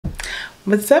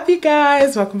What's up, you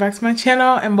guys? Welcome back to my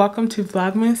channel and welcome to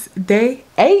Vlogmas Day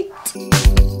 8.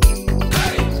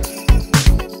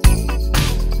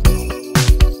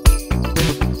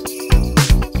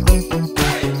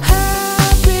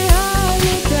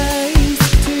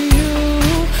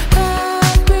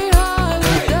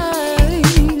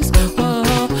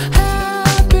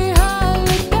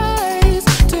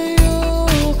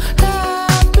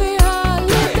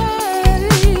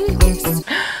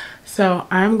 So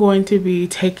I'm going to be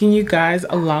taking you guys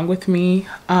along with me.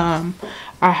 I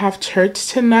have church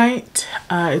tonight.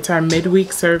 It's our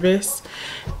midweek service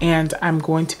and I'm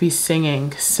going to be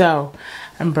singing. So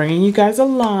I'm bringing you guys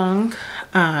along.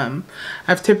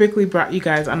 I've typically brought you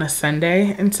guys on a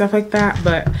Sunday and stuff like that,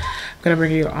 but I'm gonna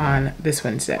bring you on this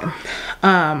Wednesday.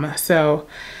 So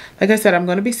like I said, I'm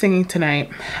gonna be singing tonight,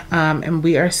 and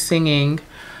we are singing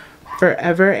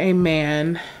Forever a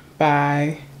Man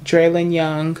by Draylon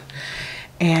Young.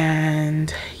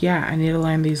 And yeah, I need to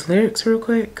learn these lyrics real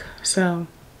quick. So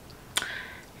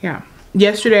yeah,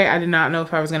 yesterday I did not know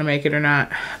if I was gonna make it or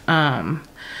not.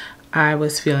 I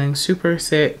was feeling super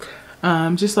sick,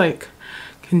 just like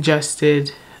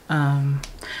congested,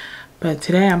 but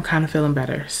today I'm kind of feeling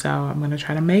better, so I'm gonna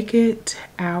try to make it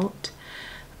out,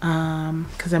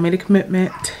 because I made a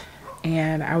commitment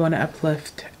and I want to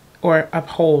uplift or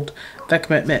uphold that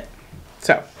commitment.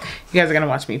 So you guys are gonna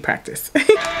watch me practice.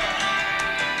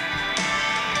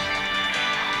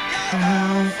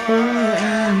 Alpha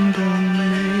and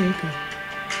Omega,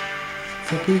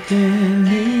 the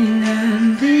beginning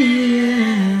and the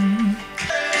end.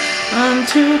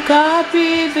 Unto God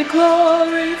be the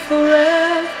glory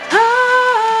forever.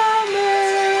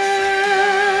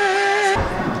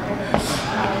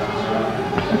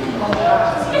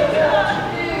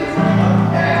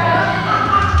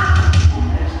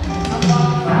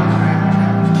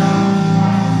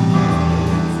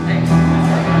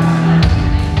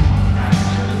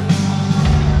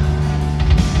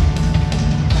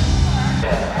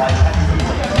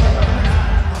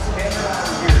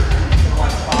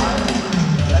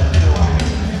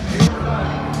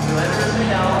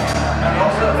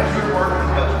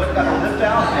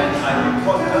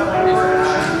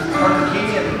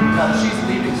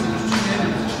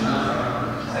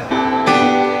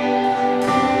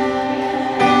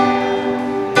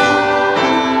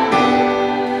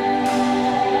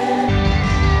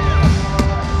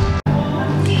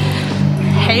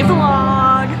 Hey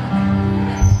vlog!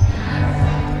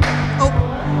 Oh,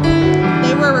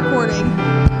 they were recording.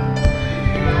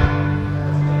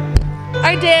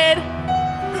 I did.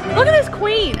 Look at this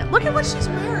queen. Look at what she's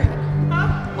wearing.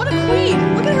 What a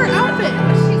queen. Look at her outfit.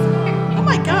 Oh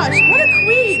my gosh, what a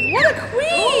queen. What a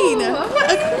queen.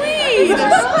 What a queen.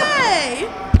 Slay.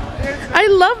 I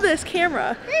love this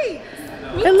camera. Hey,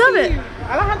 I love it.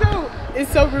 Alejandro is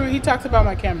so rude. He talks about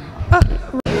my camera.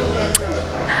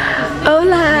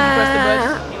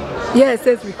 Hola. Yeah, it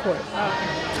says record.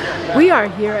 We are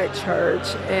here at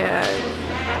church and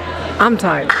I'm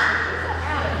tired.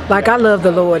 Like, I love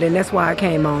the Lord and that's why I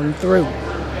came on through.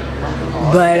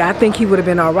 But I think he would have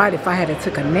been all right if I had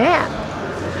took a nap.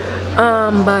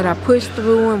 But I pushed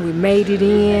through and we made it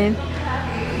in.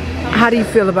 How do you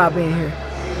feel about being here?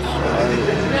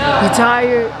 You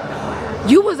tired?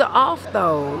 You was off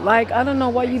though. Like, I don't know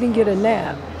why you didn't get a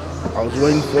nap. I was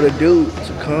waiting for the dude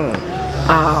to come.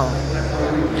 Oh.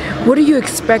 What are you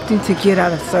expecting to get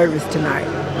out of service tonight?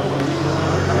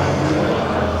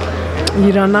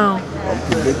 You don't know? I'm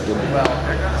predicting.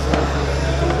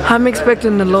 I'm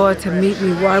expecting the Lord to meet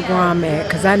me right where I'm at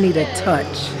because I need a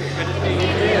touch.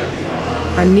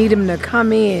 I need him to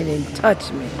come in and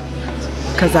touch me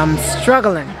because I'm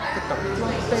struggling.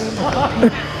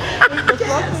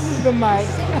 The mic.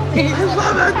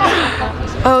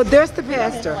 Oh, there's the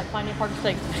pastor.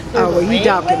 Oh, well, you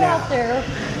talking now.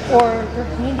 Or you're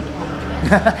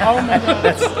handicapped. Oh my God.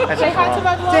 That's Say hi to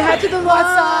my vlog. Say hi to the Lord.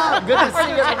 Good to see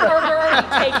you. They're already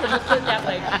taken. Let's put it that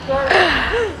way.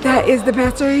 That is the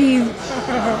pastor.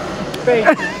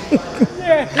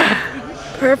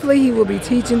 Prayerfully, he will be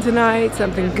teaching tonight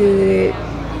something good.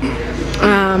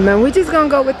 And we're just gonna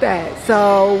go with that.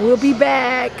 So we'll be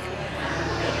back,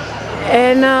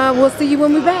 and we'll see you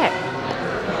when we're back.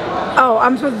 Oh,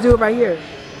 I'm supposed to do it right here.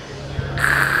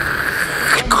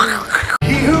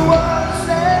 He who was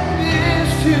and is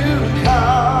to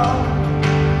come,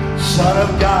 Son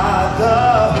of God,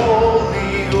 the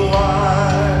Holy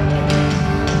One.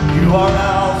 You are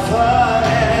Alpha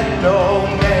and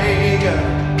Omega,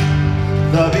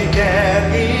 the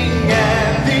beginning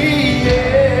and the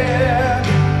end.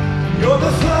 You're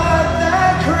the flood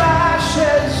that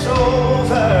crashes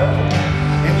over,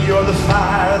 and you're the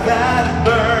fire that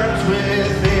burns with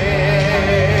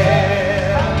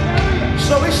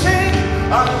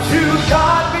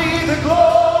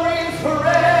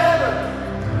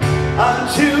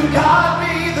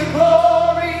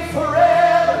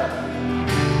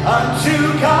Unto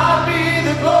God be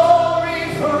the glory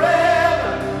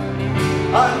forever.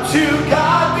 Unto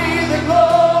God be the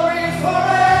glory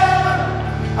forever.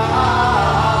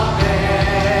 Amen.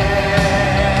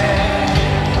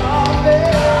 Amen.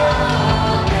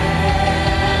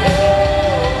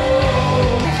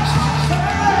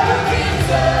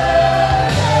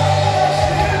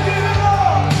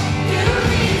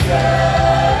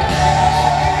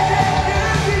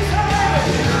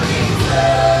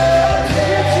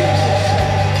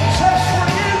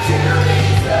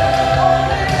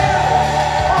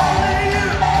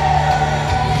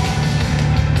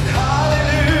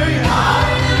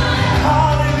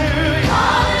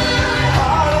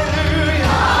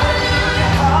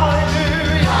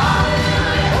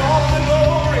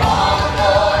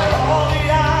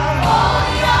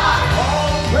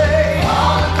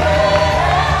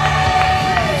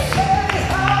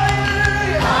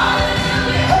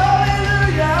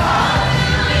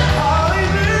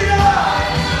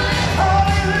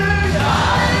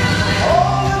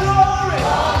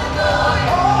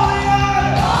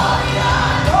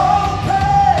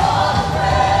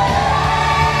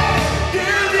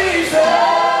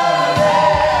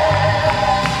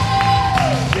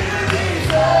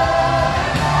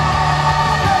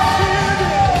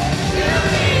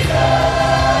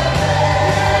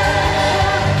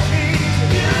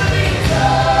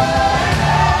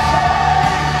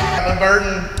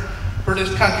 Burden for this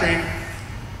country.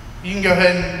 You can go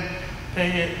ahead and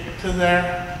take it to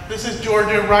there. This is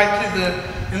Georgia, right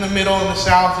to in the middle in the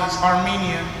south is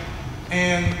Armenia.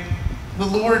 And the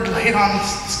Lord laid on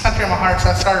this country on my heart, so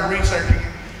I started researching it.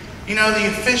 You know, the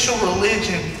official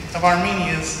religion of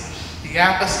Armenia is the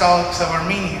Apostolics of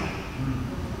Armenia.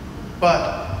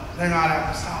 But they're not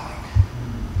apostolic.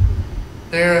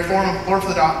 They're a form of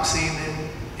Orthodoxy that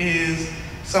is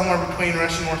somewhere between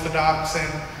Russian Orthodox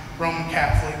and Roman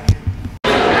Catholic.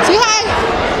 Say hi.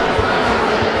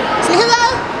 Say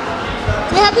hello.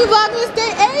 Say happy Vlogmas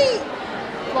Day 8.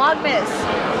 Vlogmas.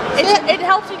 It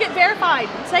helps you get verified.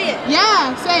 Say it.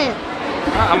 Yeah, say it.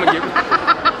 I'm gonna give it.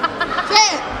 Say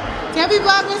it. Say happy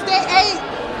Vlogmas Day 8.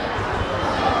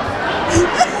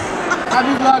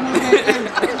 Happy Vlogmas Day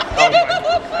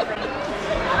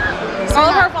 8. All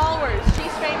of her followers.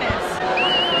 She's famous.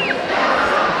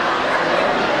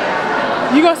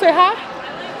 You gonna say hi?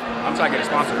 I'm trying to get a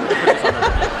sponsor.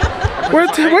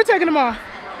 We're taking them off.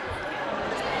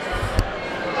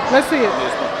 Let's see it.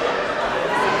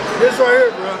 This right here,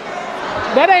 bro.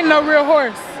 That ain't no real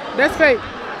horse. That's fake.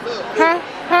 Huh?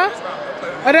 Huh?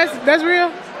 Oh, that's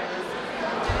real?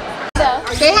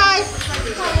 Say hi.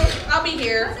 I'll be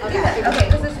here.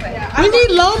 We need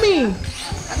Lomi.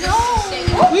 No.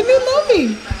 We need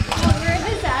Lomi. We're a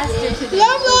disaster today.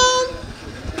 Lum Lum.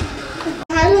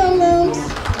 Hi, Lum Lums.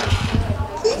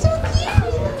 She's so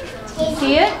cute.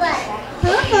 See it?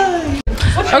 Hi.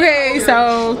 Okay, so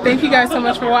thank you guys so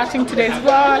much for watching today's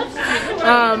vlog.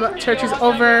 Church is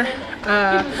over.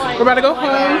 We're about to go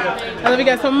home. I love you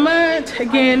guys so much.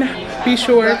 Again, be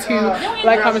sure to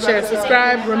like, comment, share, and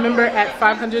subscribe. Remember, at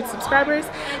 500 subscribers,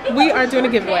 we are doing a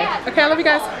giveaway. Okay, I love you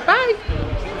guys. Bye.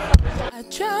 I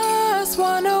just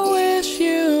wanna